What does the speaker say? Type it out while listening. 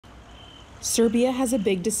Serbia has a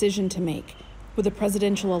big decision to make. With a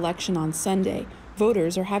presidential election on Sunday,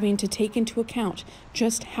 voters are having to take into account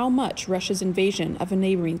just how much Russia's invasion of a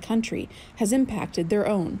neighboring country has impacted their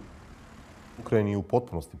own.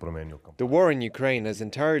 The war in Ukraine has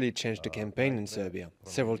entirely changed the campaign in Serbia.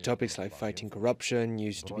 Several topics like fighting corruption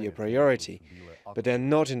used to be a priority, but they're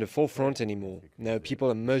not in the forefront anymore. Now people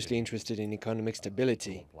are mostly interested in economic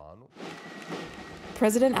stability.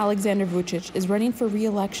 President Alexander Vučić is running for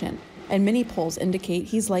re-election, and many polls indicate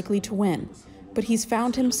he's likely to win. But he's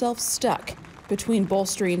found himself stuck between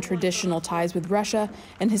bolstering traditional ties with Russia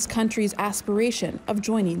and his country's aspiration of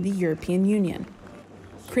joining the European Union.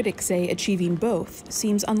 Critics say achieving both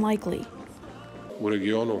seems unlikely.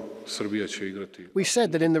 We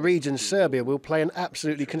said that in the region Serbia will play an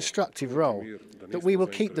absolutely constructive role, that we will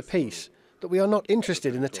keep the peace, that we are not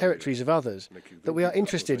interested in the territories of others, that we are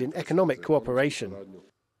interested in economic cooperation.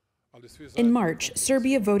 In March,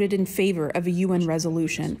 Serbia voted in favor of a UN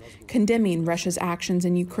resolution condemning Russia's actions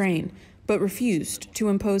in Ukraine, but refused to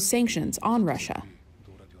impose sanctions on Russia.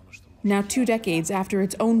 Now, 2 decades after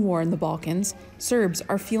its own war in the Balkans, Serbs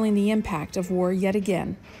are feeling the impact of war yet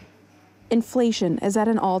again. Inflation is at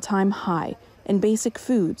an all-time high, and basic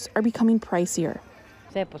foods are becoming pricier.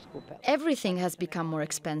 Everything has become more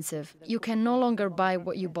expensive. You can no longer buy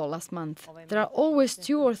what you bought last month. There are always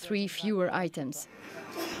 2 or 3 fewer items.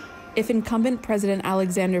 If incumbent President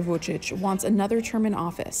Alexander Vučić wants another term in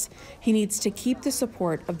office, he needs to keep the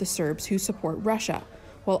support of the Serbs who support Russia,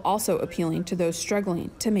 while also appealing to those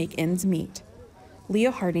struggling to make ends meet.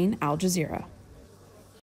 Leah Harding, Al Jazeera.